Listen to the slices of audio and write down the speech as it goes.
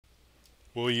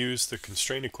We'll use the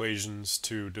constraint equations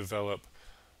to develop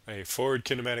a forward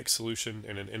kinematic solution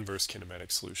and an inverse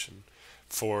kinematic solution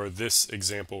for this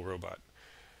example robot.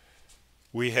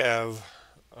 We have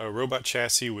a robot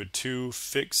chassis with two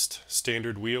fixed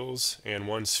standard wheels and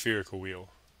one spherical wheel,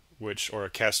 or a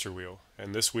caster wheel,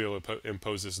 and this wheel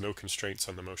imposes no constraints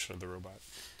on the motion of the robot.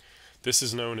 This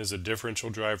is known as a differential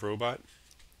drive robot.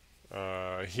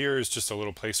 Here is just a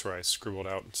little place where I scribbled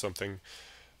out something,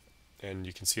 and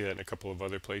you can see that in a couple of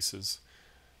other places.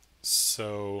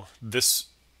 So the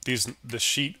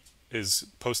sheet is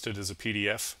posted as a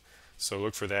PDF, so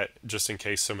look for that just in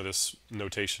case some of this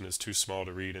notation is too small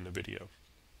to read in the video.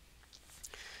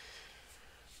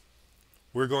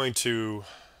 We're going to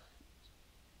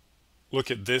look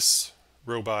at this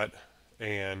robot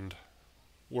and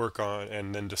work on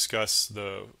and then discuss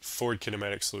the forward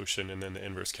kinematic solution and then the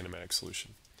inverse kinematic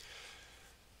solution.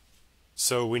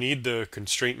 So we need the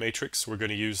constraint matrix. We're going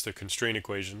to use the constraint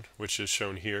equation, which is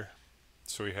shown here.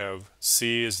 So we have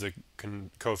C is the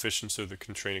coefficients of the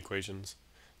constraint equations,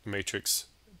 the matrix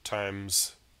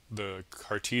times the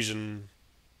Cartesian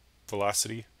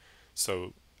velocity,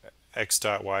 so x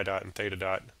dot, y dot, and theta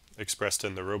dot expressed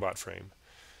in the robot frame.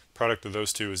 Product of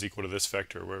those two is equal to this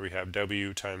vector, where we have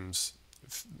w times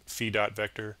phi dot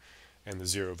vector and the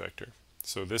 0 vector.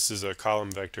 So this is a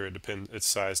column vector. Its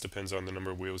size depends on the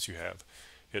number of wheels you have.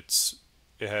 It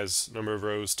has number of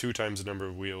rows 2 times the number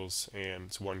of wheels, and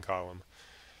it's one column.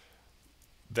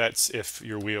 That's if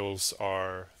your wheels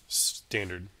are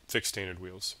fixed standard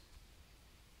wheels.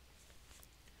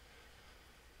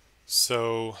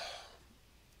 So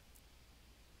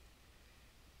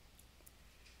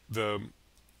the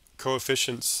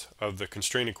coefficients of the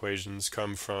constraint equations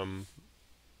come from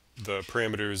the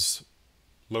parameters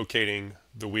locating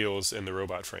the wheels in the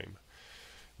robot frame.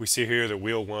 We see here that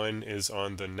wheel 1 is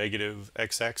on the negative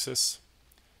x-axis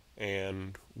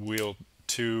and wheel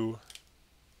 2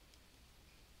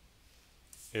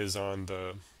 is on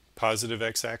the positive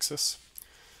x-axis.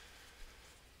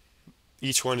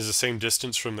 Each one is the same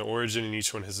distance from the origin and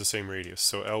each one has the same radius.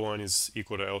 So L1 is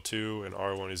equal to L2 and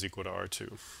R1 is equal to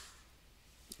R2.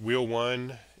 Wheel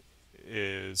 1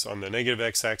 is on the negative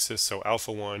x-axis, so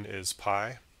alpha 1 is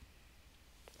pi.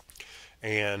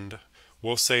 And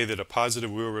we'll say that a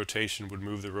positive wheel rotation would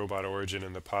move the robot origin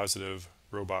in the positive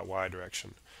robot y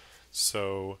direction.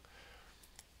 So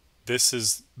this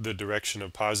is the direction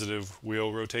of positive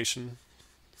wheel rotation.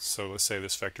 So let's say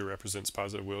this vector represents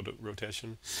positive wheel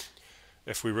rotation.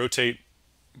 If we rotate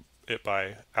it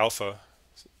by alpha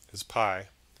is pi,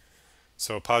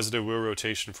 so a positive wheel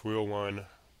rotation for wheel 1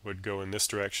 would go in this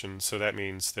direction, so that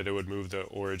means that it would move the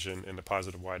origin in the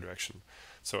positive y direction.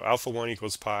 So alpha 1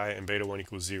 equals pi and beta 1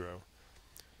 equals 0.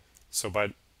 So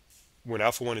when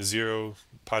alpha 1 is 0,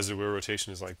 positive wheel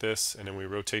rotation is like this, and then we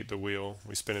rotate the wheel,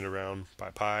 we spin it around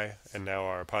by pi, and now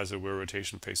our positive wheel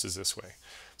rotation faces this way.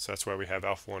 So that's why we have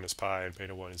alpha 1 is pi and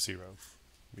beta 1 is 0,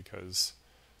 because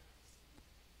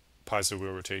positive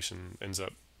wheel rotation ends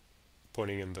up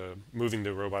moving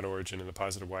the robot origin in the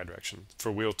positive y direction.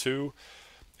 For wheel 2,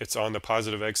 it's on the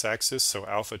positive x-axis, so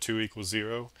alpha 2 equals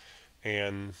 0,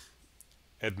 and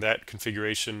in that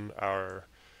configuration our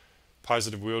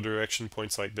positive wheel direction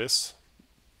points like this,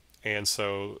 and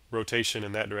so rotation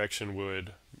in that direction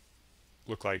would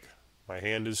look like my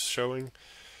hand is showing,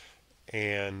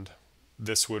 and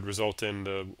this would result in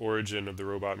the origin of the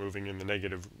robot moving in the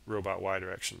negative robot y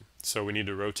direction. So we need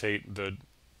to rotate the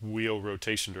wheel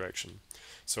rotation direction.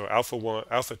 So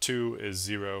alpha 2 is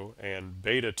 0 and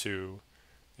beta 2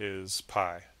 is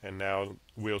pi, and now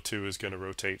wheel 2 is going to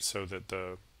rotate so that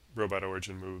the robot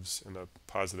origin moves in the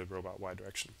positive robot y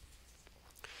direction.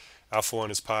 Alpha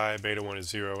 1 is pi, beta 1 is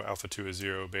 0, alpha 2 is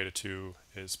 0, beta 2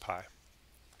 is pi.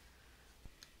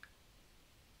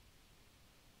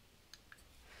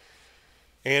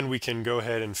 And we can go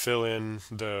ahead and fill in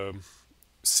the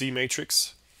C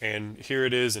matrix, and here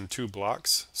it is in 2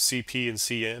 blocks, CP and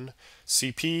CN.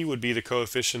 CP would be the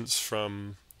coefficients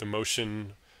from the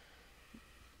motion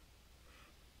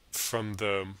from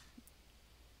the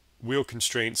wheel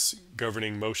constraints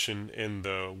governing motion in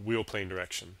the wheel plane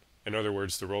direction. In other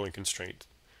words, the rolling constraint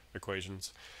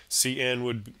equations. Cn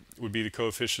would be the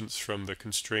coefficients from the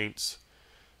constraints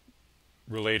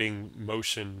relating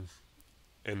motion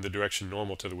in the direction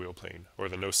normal to the wheel plane, or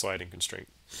the no sliding constraint.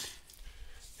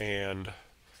 And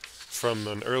from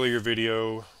an earlier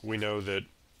video, we know that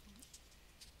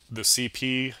the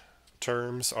CP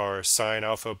terms are sine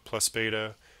alpha plus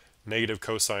beta, negative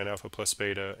cosine alpha plus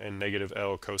beta, and negative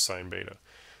L cosine beta.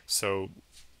 So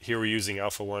here we're using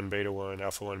alpha 1, beta 1,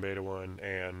 alpha 1, beta 1,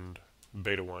 and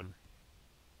beta 1.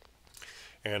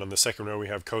 And on the second row we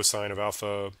have cosine of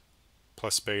alpha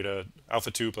plus beta,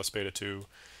 alpha 2 plus beta 2.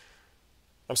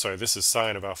 I'm sorry, this is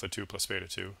sine of alpha 2 plus beta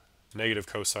 2, negative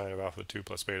cosine of alpha 2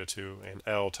 plus beta 2, and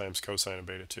L times cosine of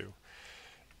beta 2.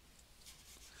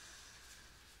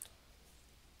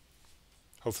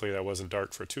 Hopefully that wasn't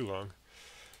dark for too long.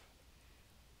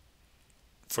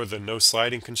 For the no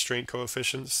sliding constraint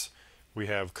coefficients, we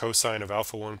have cosine of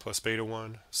alpha 1 plus beta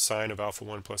 1, sine of alpha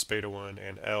 1 plus beta 1,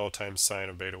 and L times sine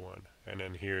of beta 1. And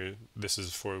then here, this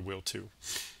is for wheel 2.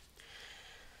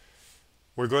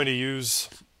 We're going to use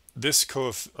this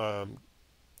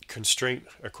constraint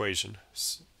equation.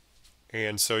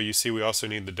 And so you see we also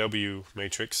need the W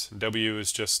matrix. W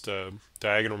is just a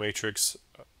diagonal matrix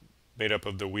made up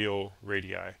of the wheel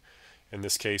radii. In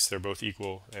this case, they're both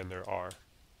equal and they're R.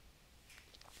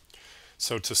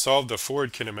 So to solve the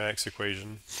forward kinematics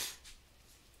equation,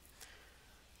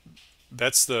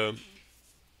 that's the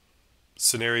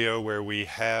scenario where we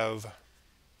have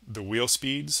the wheel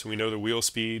speeds. We know the wheel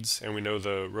speeds and we know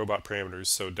the robot parameters,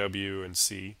 so W and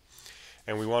C.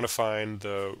 And we want to find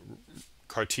the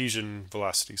Cartesian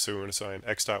velocity, so we want to find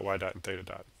x dot, y dot, and theta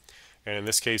dot. And in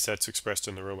this case, that's expressed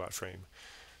in the robot frame.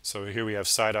 So here we have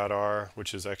psi dot r,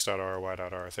 which is x dot r, y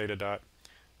dot r, theta dot,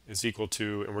 is equal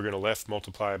to, and we're going to left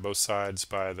multiply both sides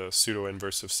by the pseudo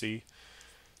inverse of c.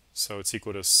 So it's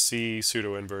equal to c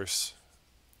pseudo inverse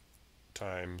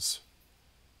times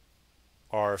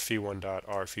r phi 1 dot,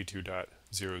 r phi 2 dot,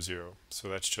 0, 0. So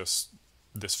that's just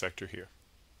this vector here.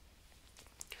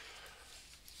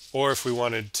 Or if we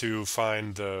wanted to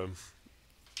find the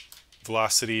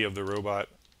velocity of the robot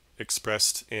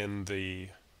expressed in the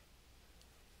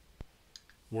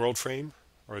world frame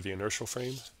or the inertial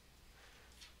frame,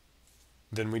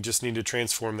 then we just need to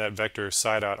transform that vector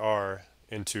psi dot r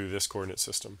into this coordinate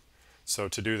system. So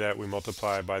to do that, we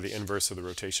multiply by the inverse of the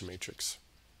rotation matrix.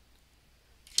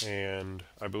 And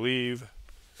I believe,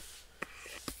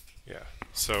 yeah,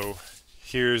 so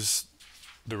here's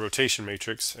the rotation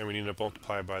matrix, and we need to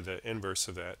multiply by the inverse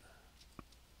of that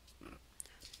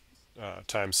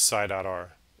times psi dot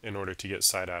r in order to get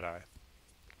psi dot I.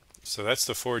 So that's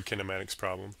the forward kinematics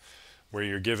problem, where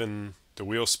you're given the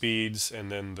wheel speeds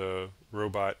and then the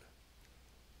robot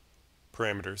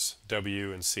parameters,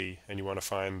 W and C, and you want to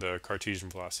find the Cartesian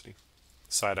velocity,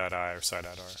 psi dot I or psi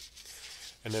dot r.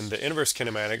 And then the inverse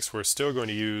kinematics, we're still going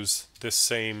to use this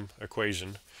same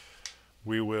equation.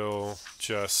 We will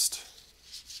just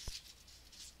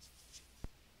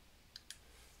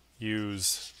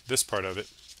use this part of it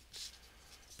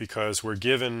because we're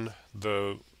given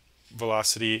the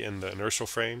velocity in the inertial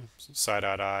frame, psi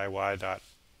dot I, y dot,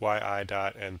 yi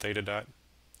dot, and theta dot.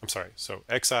 I'm sorry, so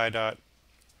xi dot,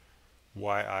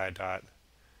 yi dot,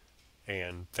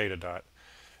 and theta dot.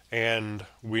 And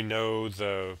we know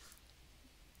the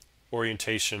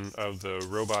orientation of the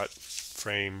robot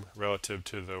frame relative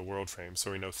to the world frame,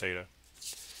 so we know theta.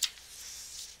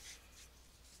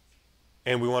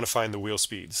 And we want to find the wheel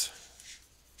speeds.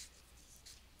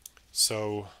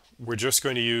 So we're just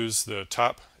going to use the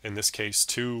top, in this case,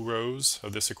 2 rows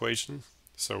of this equation.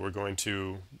 So we're going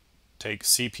to take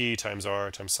Cp times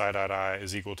r times psi dot I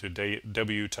is equal to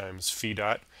W times phi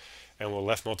dot, and we'll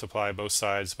left multiply both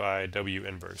sides by W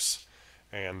inverse.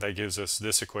 And that gives us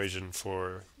this equation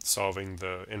for solving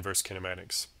the inverse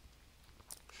kinematics.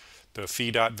 The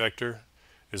phi dot vector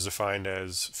is defined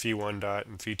as phi 1 dot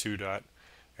and phi 2 dot,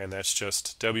 and that's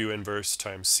just W inverse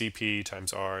times Cp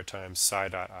times r times psi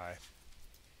dot I.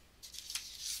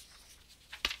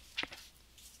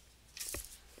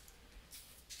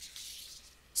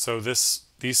 So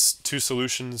these two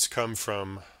solutions come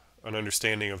from an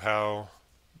understanding of how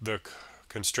the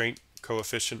constraint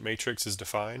coefficient matrix is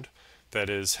defined, that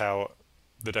is how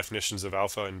the definitions of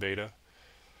alpha and beta,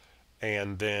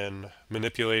 and then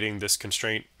manipulating this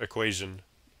constraint equation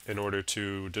in order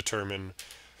to determine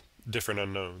different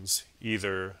unknowns,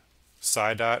 either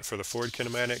psi dot for the forward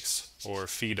kinematics or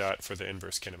phi dot for the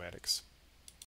inverse kinematics.